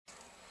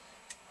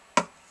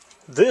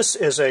This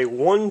is a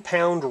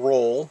 1-pound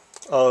roll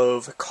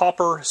of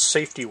copper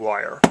safety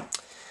wire.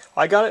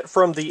 I got it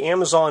from the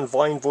Amazon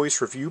Vine Voice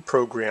Review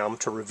program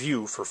to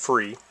review for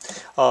free.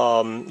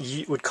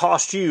 It would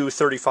cost you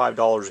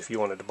 $35 if you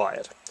wanted to buy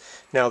it.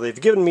 Now,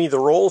 they've given me the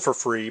roll for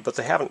free, but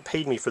they haven't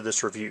paid me for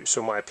this review,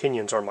 so my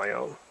opinions are my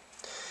own.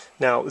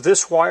 Now,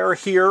 this wire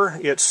here,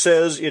 it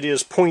says it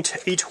is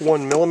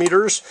 0.81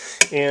 millimeters,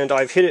 and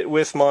I've hit it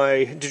with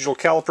my digital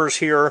calipers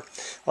here,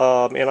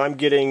 and I'm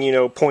getting,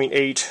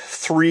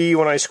 0.83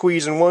 when I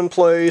squeeze in one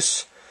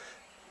place,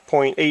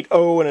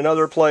 0.80 in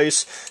another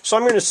place. So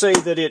I'm going to say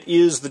that it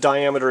is the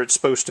diameter it's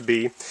supposed to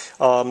be.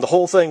 The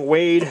whole thing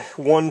weighed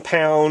 1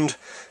 pound,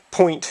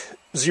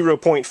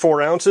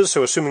 0.4 ounces,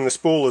 so assuming the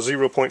spool is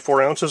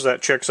 0.4 ounces, that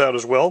checks out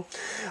as well.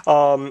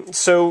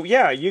 So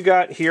yeah, you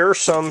got here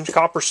some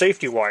copper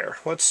safety wire.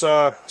 Let's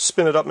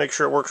spin it up, make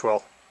sure it works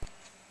well.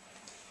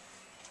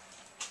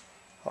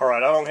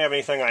 Alright, I don't have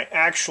anything I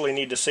actually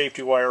need to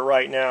safety wire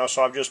right now,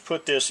 so I've just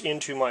put this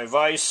into my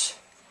vise.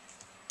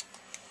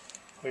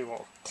 We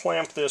will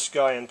clamp this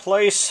guy in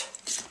place.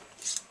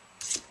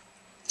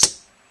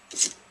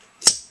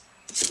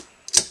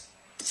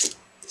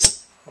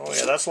 Oh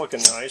yeah, that's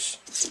looking nice.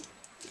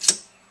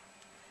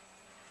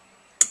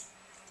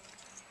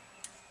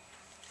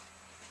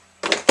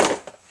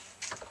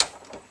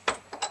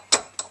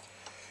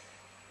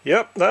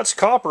 Yep, that's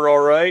copper all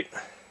right.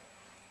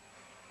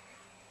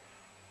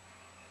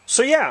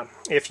 So yeah,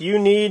 if you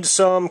need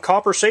some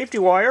copper safety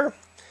wire,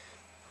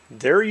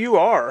 there you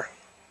are.